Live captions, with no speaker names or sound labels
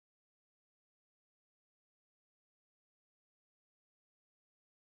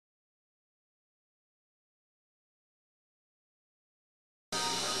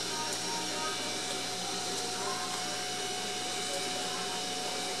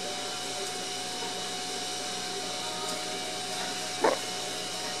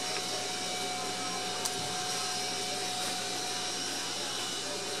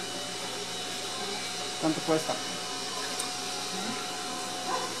¿Cuánto cuesta?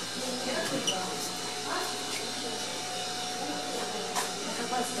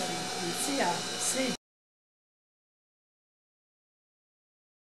 Sí.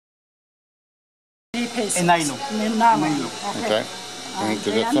 En nylon. Okay.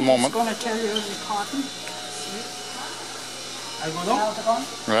 Just a moment. Going to tell you the cotton. ¿Algodón?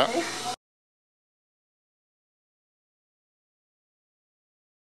 Yeah. Okay.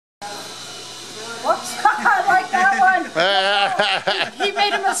 Whoops, I like that one. He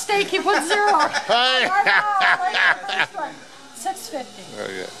made a mistake, he put 0. I like the first one. $6.50.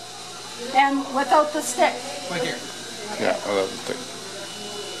 Very good. And without the stick. Right here. Yeah, I love the stick.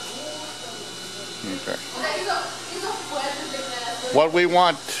 Okay. What we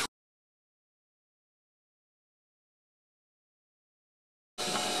want.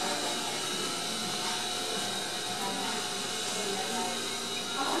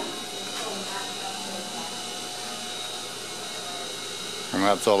 And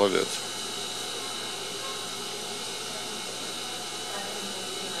that's all it is.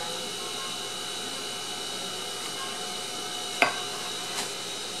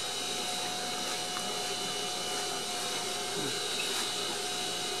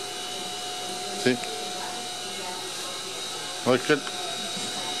 See? Looks good.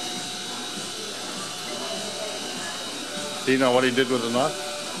 Do you know what he did with the knot?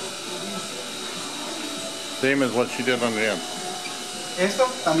 Same as what she did on the end. Esto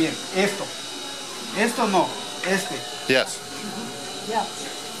también. Esto. Esto no. Este. Yes. Yeah.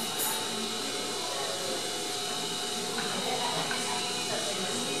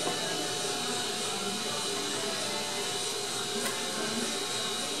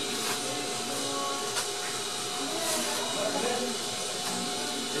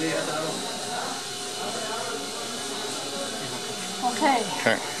 Okay.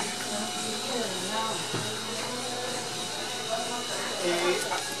 Okay.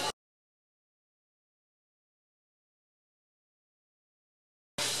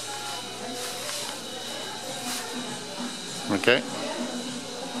 Okay.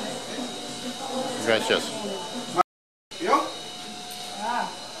 Gracias. ¿Yo? Ah.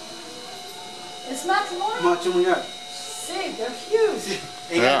 It's matrimonial? Matrimonial. Sí, they're huge. Sí.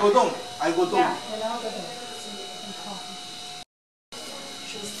 En Yeah. algodón. Algodón. Yeah, and algodón. Sí, and cotton.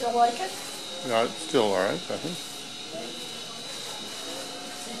 She still like it? Yeah, it's still all right, I think.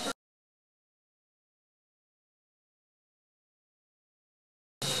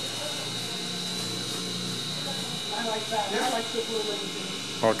 I like that. I like the blue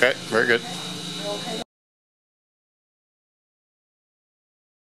one. Okay, very good. Okay.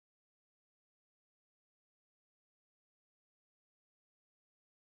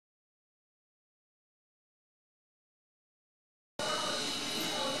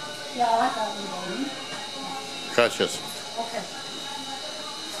 Yeah, I like that one. Gracias. Okay.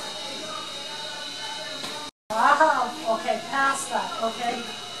 Wow. Okay, pass that. Okay.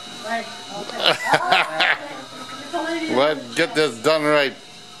 Right. Okay. Get the lady in Let's the get chair. this done right.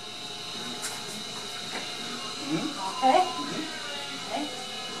 Okay. Okay.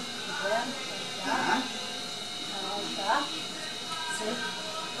 Again. Like that. Like that. See?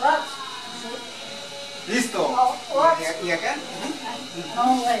 Look. See? Listo. Oh, whoops. ¿Y acá? No,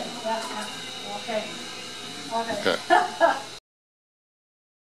 wait. Yeah, yeah. Okay. Okay. Okay.